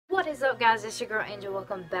is up, guys? It's your girl Angel.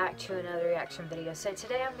 Welcome back to another reaction video. So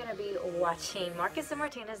today I'm going to be watching Marcus and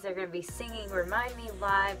Martinus. They're going to be singing Remind Me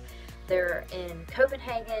live. They're in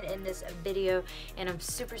Copenhagen in this video, and I'm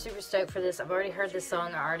super stoked for this. I've already heard this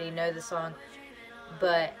song. I already know the song,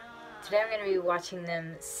 but today I'm going to be watching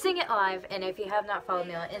them sing it live. And if you have not followed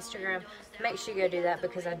me on Instagram, make sure you go do that,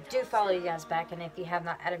 because I do follow you guys back. And if you have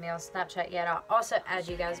not added me on Snapchat yet, I'll also add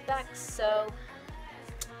you guys back. So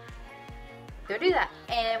go do that.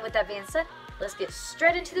 And with that being said, let's get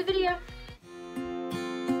straight into the video.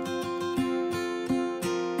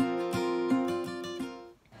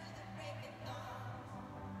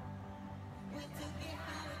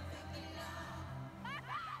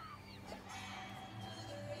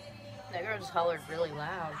 That girl just hollered really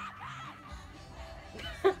loud.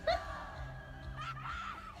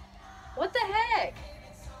 What the heck?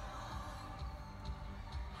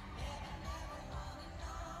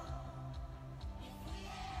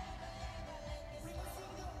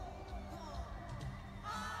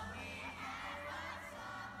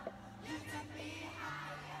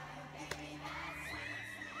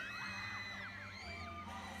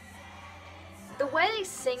 The way they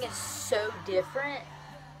sing is so different,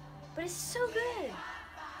 but it's so good.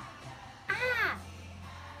 Ah!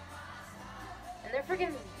 And their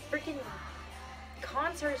freaking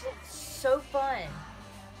concerts look so fun.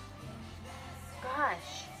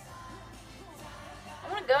 Gosh.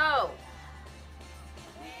 I wanna go.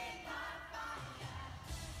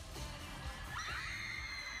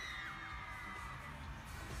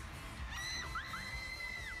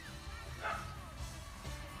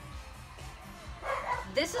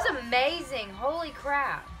 This is amazing. Holy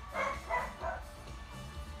crap.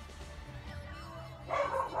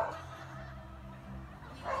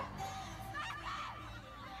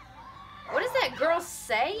 What is that girl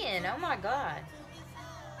saying? Oh my god.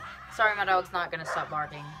 Sorry, my dog's not gonna stop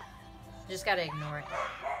barking. Just gotta ignore it.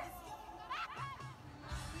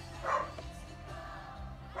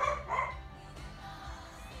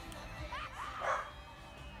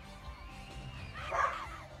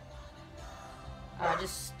 I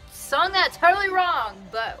just sung that totally wrong,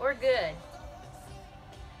 but we're good.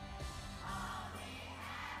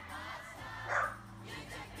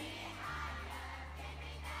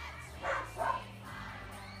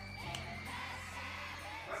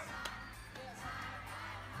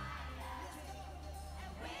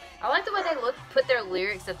 I like the way they put their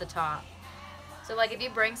lyrics at the top. So like if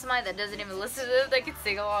you bring somebody that doesn't even listen to this, they can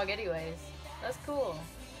sing along anyways. That's cool.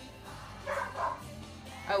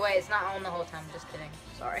 Oh wait, it's not on the whole time. Just kidding.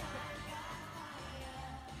 Sorry.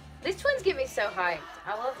 These twins get me so hyped.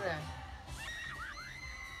 I love them.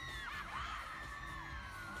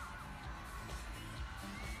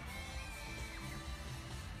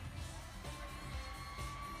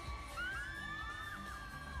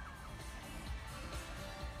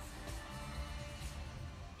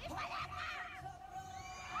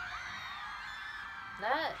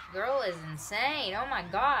 That girl is insane. Oh my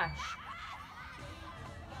gosh.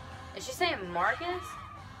 Is she saying Marcus?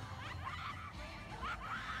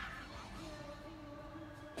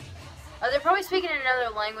 Oh, they're probably speaking in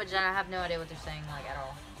another language and I have no idea what they're saying, like, at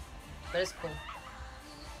all. But it's cool.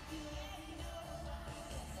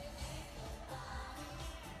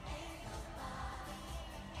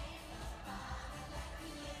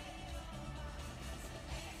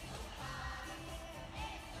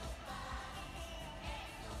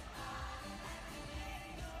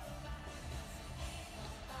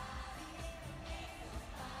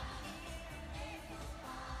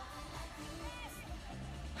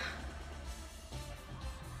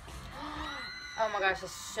 Oh my gosh,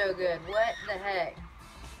 it's so good. What the heck?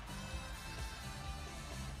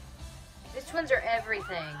 These twins are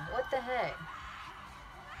everything. What the heck?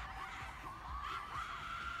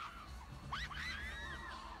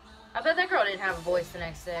 I bet that girl didn't have a voice the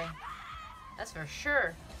next day. That's for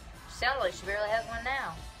sure. She sounds like she barely has one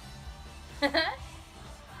now.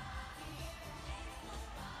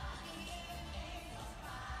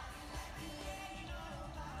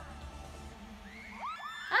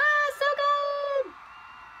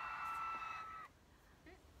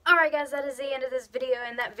 Alright guys, that is the end of this video,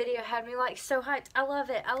 and that video had me like so hyped. I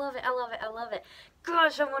love it. I love it. I love it. I love it.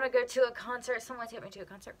 Gosh, I want to go to a concert. Someone take me to a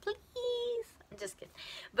concert, please. I'm just kidding.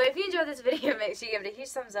 But if you enjoyed this video, make sure you give it a huge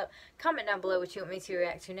thumbs up. Comment down below what you want me to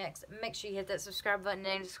react to next. Make sure you hit that subscribe button.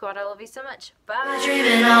 Angel Squad, I love you so much. Bye. We're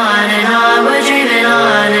dreaming on and on. We're dreaming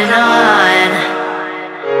on and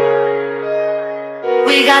on.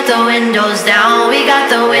 We got the windows down. We got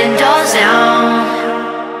the windows down.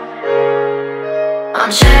 I'm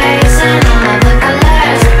chasing